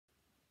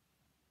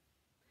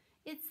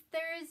It's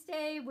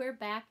Thursday. We're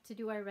back to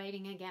do our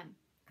writing again.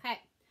 Okay,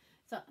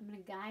 so I'm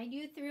going to guide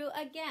you through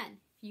again.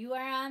 If you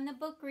are on the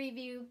book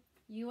review,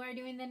 you are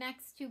doing the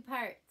next two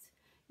parts.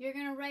 You're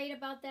going to write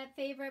about that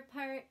favorite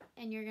part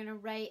and you're going to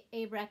write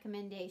a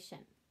recommendation.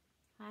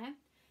 Okay?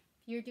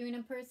 If you're doing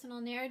a personal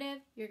narrative,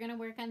 you're going to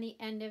work on the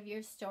end of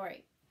your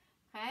story.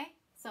 Okay?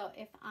 So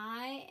if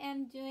I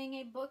am doing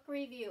a book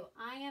review,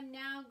 I am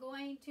now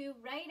going to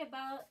write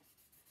about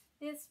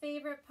this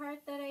favorite part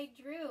that I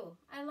drew.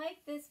 I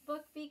like this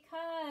book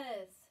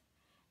because.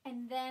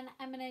 And then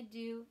I'm going to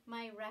do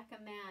my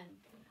recommend.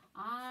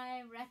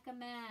 I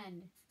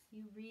recommend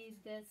you read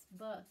this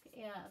book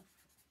if.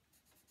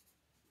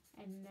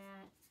 And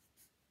that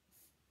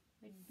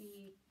would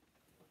be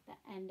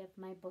the end of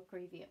my book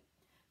review.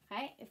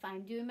 Okay, if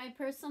I'm doing my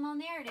personal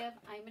narrative,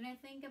 I'm going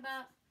to think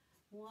about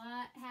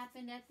what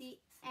happened at the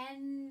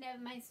end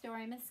of my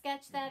story. I'm going to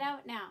sketch that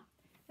out now.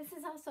 This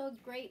is also a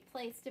great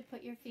place to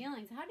put your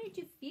feelings. How did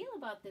you feel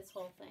about this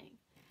whole thing?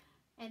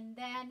 And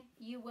then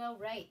you will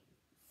write.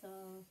 So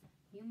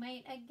you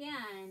might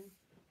again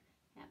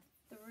have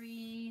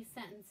 3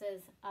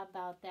 sentences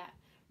about that.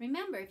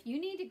 Remember, if you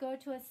need to go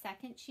to a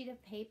second sheet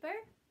of paper,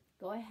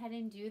 go ahead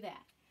and do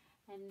that.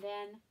 And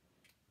then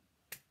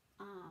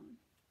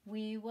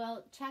we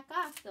will check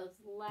off those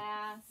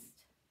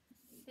last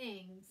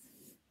things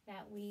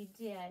that we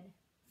did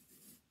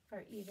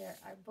for either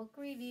our book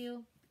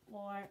review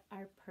or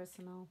our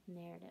personal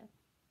narrative.